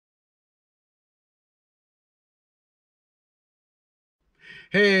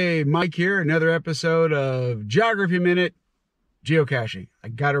Hey, Mike here, another episode of Geography Minute, Geocaching. I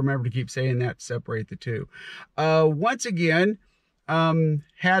got to remember to keep saying that to separate the two. Once again,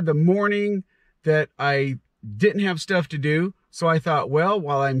 had the morning that I didn't have stuff to do, so I thought, well,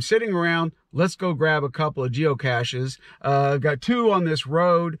 while I'm sitting around, let's go grab a couple of geocaches. I've got two on this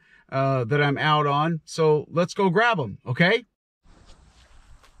road that I'm out on, so let's go grab them, okay?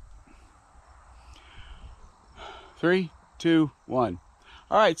 3, 2, 1.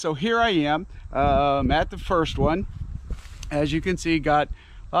 All right, so here I am at the first one. As you can see, got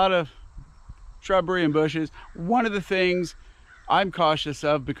a lot of shrubbery and bushes. One of the things I'm cautious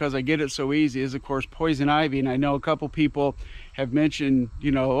of, because I get it so easy, is of course poison ivy. And I know a couple people have mentioned,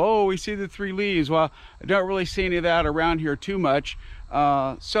 you know, oh, we see the 3 leaves. Well, I don't really see any of that around here too much.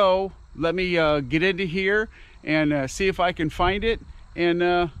 So let me get into here and see if I can find it, and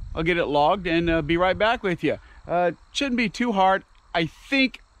I'll get it logged and be right back with you. Shouldn't be too hard. I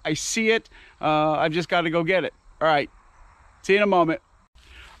think I see it. I've just got to go get it. All right, see you in a moment.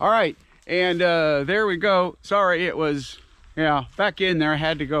 All right, and there we go. Sorry, it was, back in there. I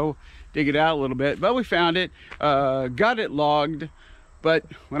had to go dig it out a little bit, but we found it. Got it logged, but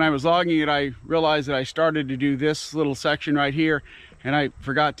when I was logging it, I realized that I started to do this little section right here, and I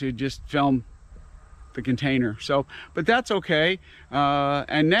forgot to just film the container. So, but that's okay.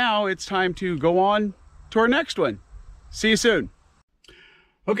 And now it's time to go on to our next one. See you soon.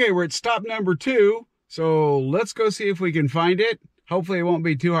 Okay, we're at stop number 2, so let's go see if we can find it. Hopefully it won't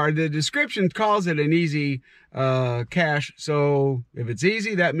be too hard. The description calls it an easy cache, so if it's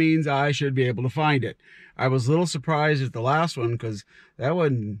easy, that means I should be able to find it. I was a little surprised at the last one, because that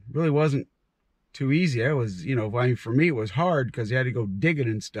one really wasn't too easy. That was, for me it was hard, because you had to go digging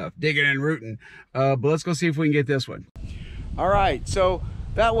and stuff, digging and rooting. But let's go see if we can get this one. All right, so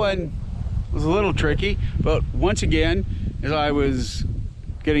that one was a little tricky, but once again, as I was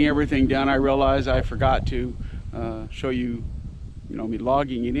getting everything done, I realized I forgot to show you, me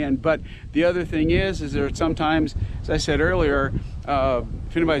logging it in. But the other thing is there sometimes, as I said earlier,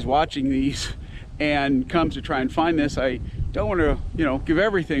 if anybody's watching these and comes to try and find this, I don't want to, give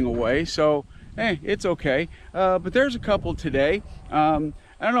everything away. So, hey, it's okay. But there's a couple today. I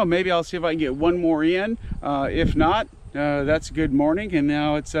don't know, maybe I'll see if I can get one more in. If not, that's a good morning, and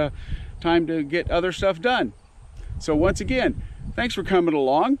now it's time to get other stuff done. So once again, thanks for coming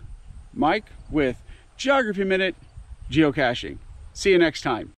along. Mike with Geography Minute Geocaching. See you next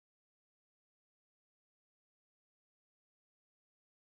time.